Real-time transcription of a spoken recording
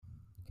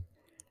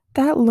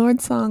That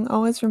Lord song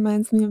always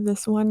reminds me of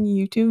this one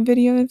YouTube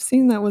video I've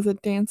seen that was a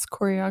dance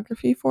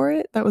choreography for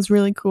it that was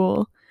really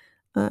cool.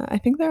 I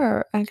think there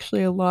are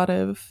actually a lot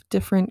of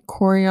different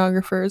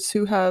choreographers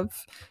who have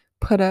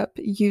put up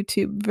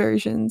YouTube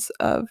versions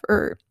of,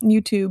 or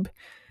YouTube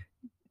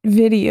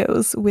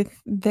videos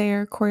with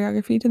their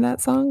choreography to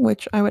that song,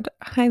 which I would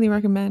highly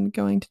recommend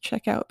going to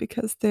check out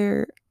because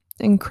they're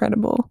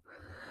incredible.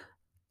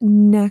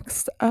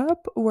 Next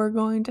up, we're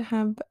going to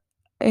have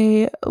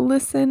a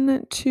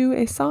listen to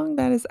a song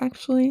that is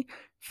actually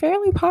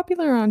fairly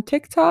popular on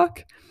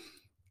TikTok.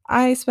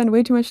 I spend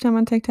way too much time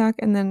on TikTok,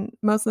 and then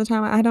most of the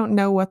time I don't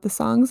know what the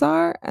songs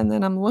are, and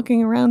then I'm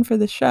looking around for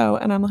the show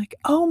and I'm like,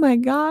 "Oh my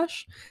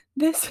gosh,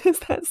 this is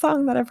that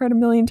song that I've heard a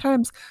million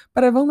times,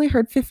 but I've only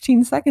heard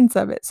 15 seconds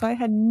of it." So I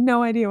had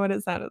no idea what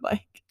it sounded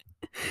like.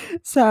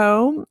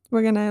 So,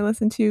 we're going to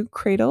listen to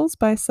Cradles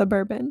by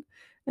Suburban,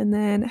 and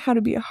then How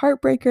to Be a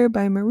Heartbreaker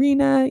by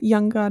Marina,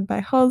 Young God by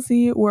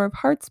Halsey, War of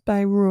Hearts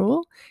by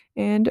Rule,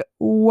 and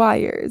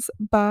Wires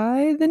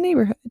by The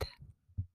Neighborhood.